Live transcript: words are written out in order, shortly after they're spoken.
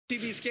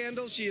TV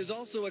Scandal. She is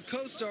also a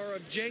co-star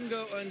of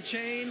Django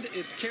Unchained.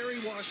 It's Kerry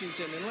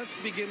Washington, and let's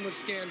begin with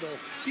Scandal.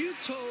 You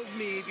told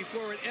me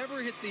before it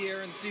ever hit the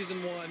air in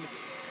season 1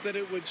 that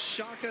it would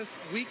shock us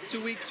week to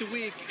week to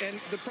week,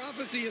 and the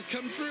prophecy has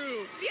come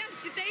true. Yes,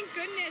 thank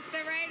goodness the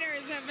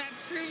writers have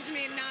proved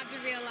me not to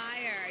be a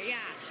liar. Yeah,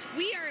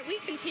 we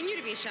continue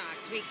to be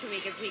shocked week to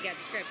week as we get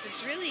scripts.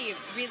 It's really,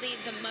 really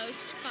the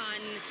most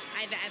fun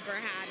I've ever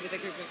had with a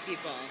group of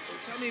people. Well,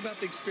 tell me about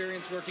the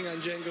experience working on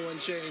Django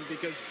Unchained,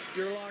 because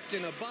you're locked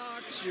in a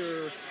box,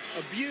 you're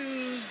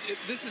abused.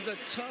 This is a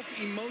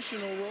tough,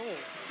 emotional role.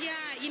 Yeah,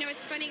 you know,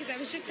 it's funny because I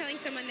was just telling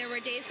someone there were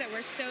days that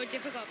were so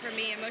difficult for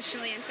me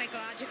emotionally and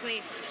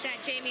psychologically that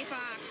Jamie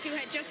Foxx, who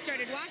had just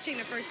started watching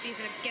the first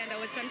season of Scandal,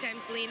 would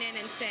sometimes lean in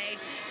and say,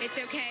 "It's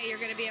okay, you're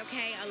going to be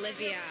okay,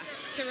 Olivia,"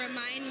 to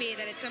remind me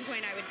that at some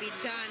point I would be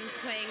done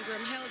playing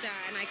Broomhilda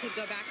and I could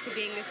go back to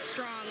being this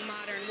strong,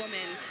 modern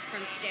woman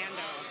from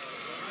Scandal.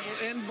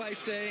 We'll end by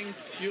saying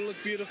you look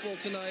beautiful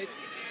tonight.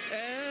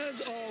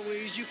 As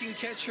always, you can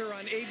catch her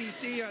on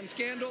ABC, on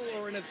Scandal,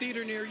 or in a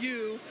theater near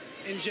you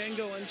in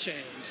Django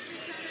Unchained.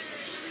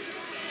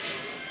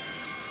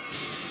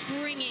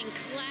 Bringing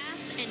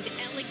class and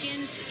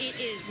elegance, it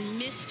is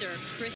Mr. Chris.